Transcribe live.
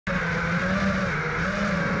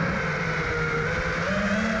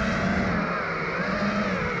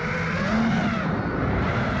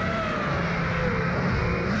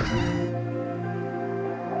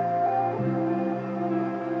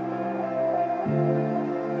You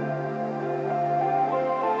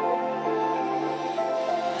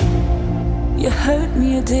hurt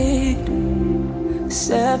me, you did,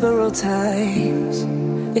 several times.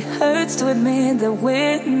 It hurts to admit that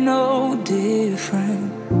we're no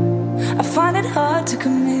different. I find it hard to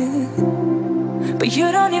commit, but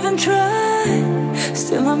you don't even try.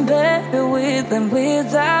 Still I'm better with than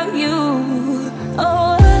without you.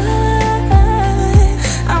 Oh,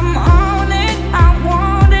 I'm on it, I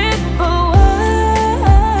want it, but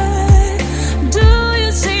why do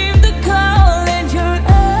you seem to call in your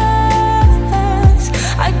eyes?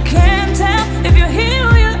 I can't tell if you're here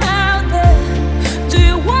or you're out there. Do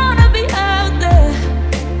you wanna be out there?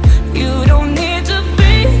 You don't need to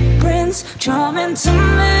be Prince Charming to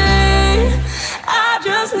me. I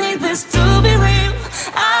just need this to be real.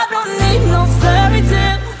 I don't need no fairy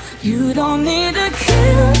tale. You don't need to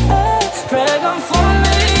kill a dragon for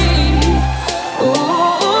me. Ooh,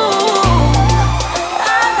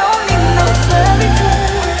 I don't need no fairy tale.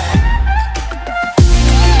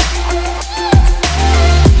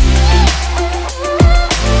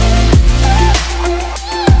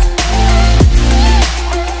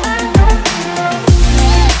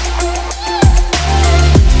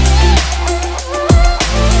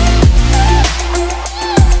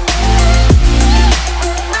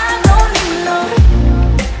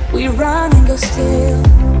 Still,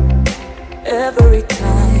 every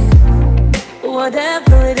time,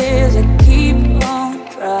 whatever it is, I keep on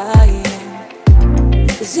trying.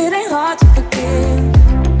 'Cause it ain't hard to forgive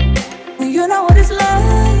when you know what it's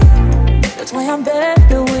like. That's why I'm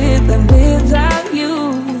better with them.